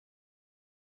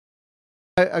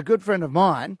A good friend of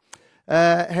mine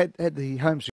had the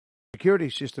home security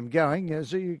system going.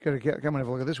 So you've got to come and have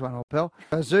a look at this one, old pal.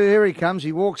 So here he comes.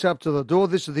 He walks up to the door.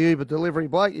 This is the Uber delivery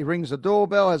bloke. He rings the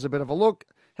doorbell, has a bit of a look,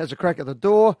 has a crack at the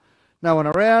door. No one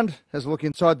around. Has a look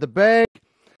inside the bag.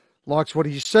 Likes what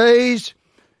he sees.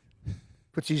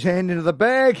 Puts his hand into the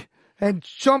bag and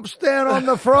chomps down on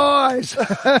the fries.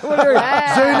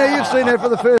 Zuna, you've seen that for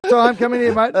the first time. Come in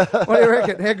here, mate. What do you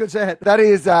reckon? How good's that? That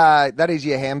is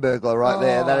your hamburglar right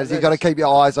there. That is, you've got to keep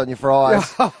your eyes on your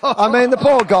fries. I mean, the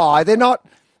poor guy, they're not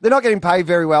getting paid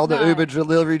very well, the Uber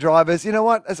delivery drivers. You know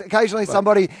what? Occasionally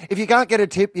somebody, if you can't get a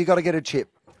tip, you got to get a chip.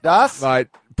 Das? Mate,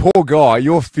 poor guy,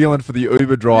 you're feeling for the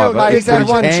Uber driver. Mate, he's had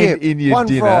one chip, in your one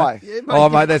dinner. fry. Yeah,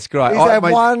 mate, mate, that's great. He's had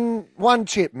one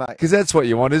chip, mate. Because that's what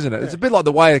you want, isn't it? Yeah. It's a bit like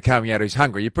the waiter coming out who's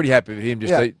hungry. You're pretty happy with him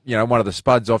just eat, one of the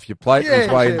spuds off your plate on his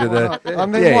way into the... I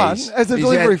mean, one as a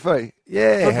delivery fee.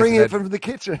 Yeah. For bringing it from the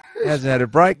kitchen. Hasn't had a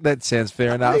break. That sounds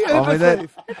fair enough. I mean,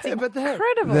 that's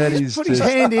incredible. That is put his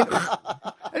hand in.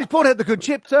 And he's pulled out the good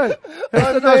chip too.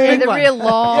 The real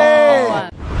long one.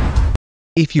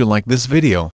 If you like this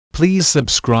video, please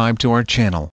subscribe to our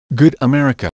channel, Good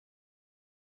America.